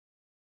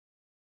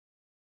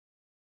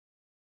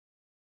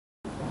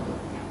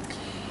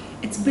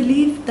It's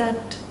believed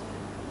that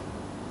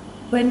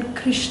when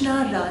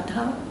Krishna,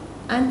 Radha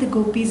and the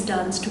gopis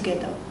dance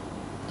together,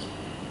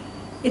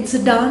 it's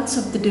a dance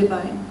of the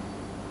divine.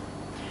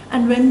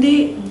 And when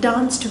they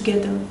dance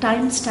together,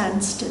 time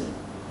stands still.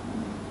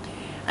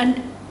 And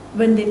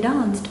when they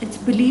danced, it's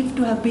believed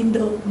to have been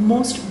the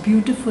most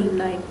beautiful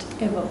night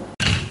ever.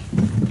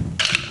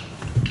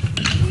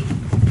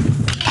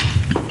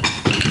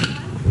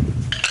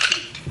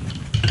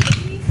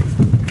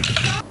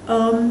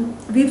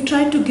 We've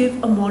tried to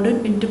give a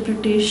modern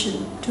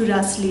interpretation to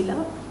Raas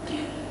Leela,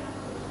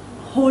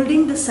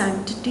 holding the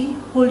sanctity,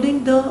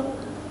 holding the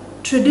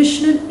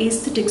traditional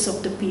aesthetics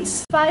of the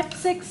piece. 5,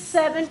 6,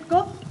 7,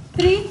 go.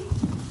 3,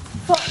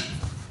 4.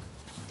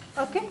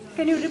 Okay,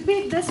 can you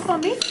repeat this for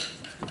me?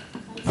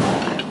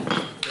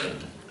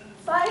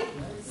 5,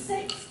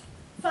 6,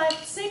 5,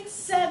 6,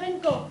 7,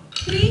 go.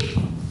 3,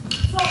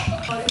 4.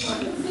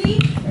 3,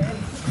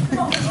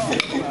 4.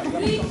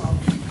 3,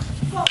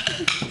 4.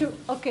 2.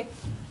 Okay.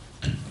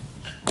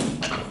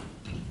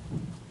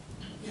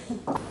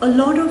 A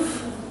lot of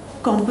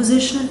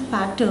compositional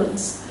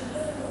patterns,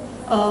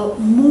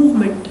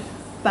 movement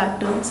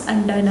patterns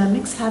and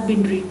dynamics have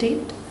been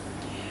retained,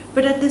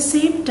 but at the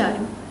same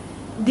time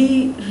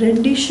the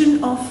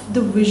rendition of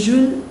the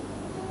visual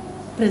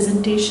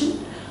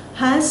presentation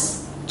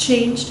has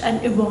changed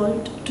and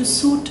evolved to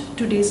suit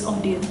today's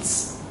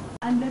audience.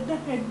 And let the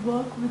head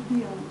work with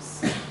the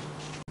arms.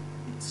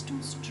 It's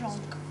too strong.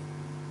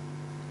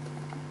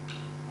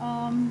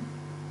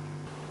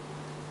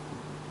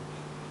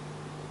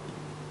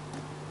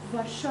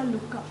 Varsha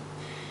Luka.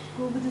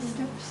 Go with the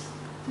steps.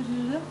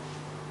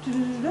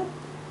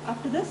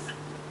 After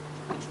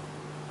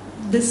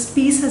this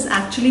piece has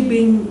actually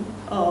been,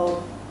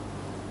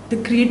 the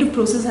creative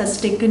process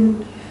has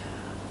taken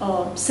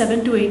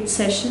 7 to 8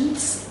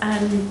 sessions,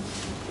 and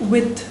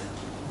with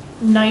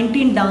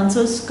 19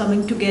 dancers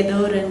coming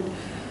together and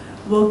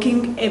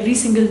working every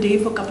single day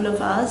for a couple of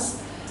hours,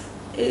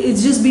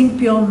 it's just been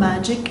pure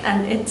magic,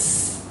 and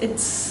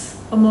it's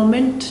a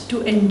moment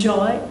to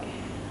enjoy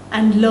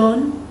and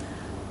learn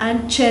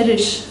and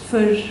cherish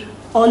for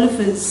all of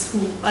us who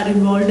are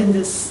involved in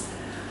this,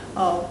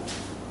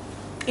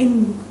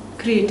 in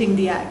creating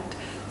the act.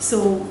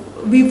 So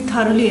we've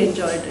thoroughly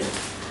enjoyed it.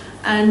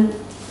 And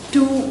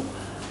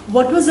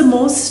what was the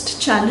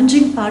most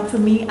challenging part for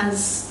me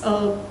as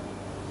a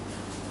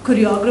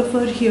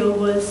choreographer here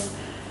was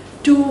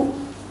to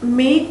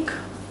make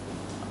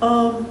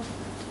a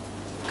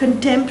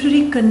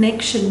contemporary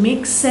connection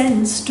make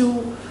sense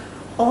to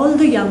all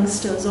the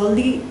youngsters, all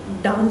the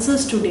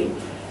dancers today.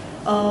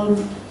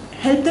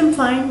 Help them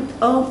find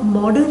a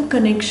modern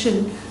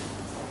connection,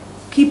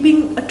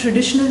 keeping a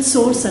traditional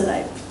source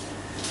alive.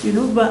 You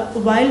know,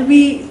 while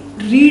we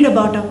read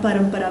about our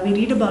parampara, we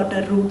read about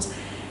our roots,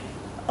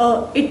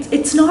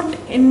 it's not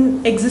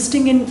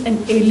existing in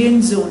an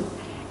alien zone.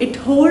 It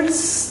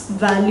holds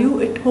value.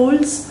 It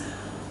holds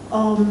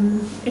a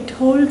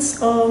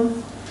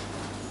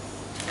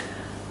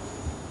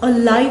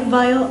live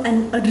wire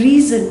and a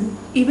reason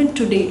even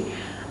today.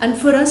 And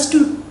for us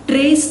to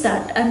trace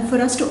that and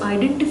for us to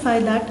identify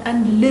that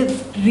and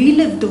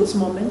relive those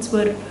moments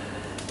were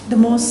the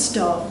most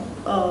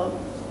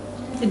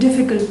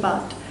difficult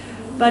part.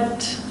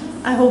 But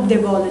I hope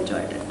they've all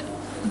enjoyed it.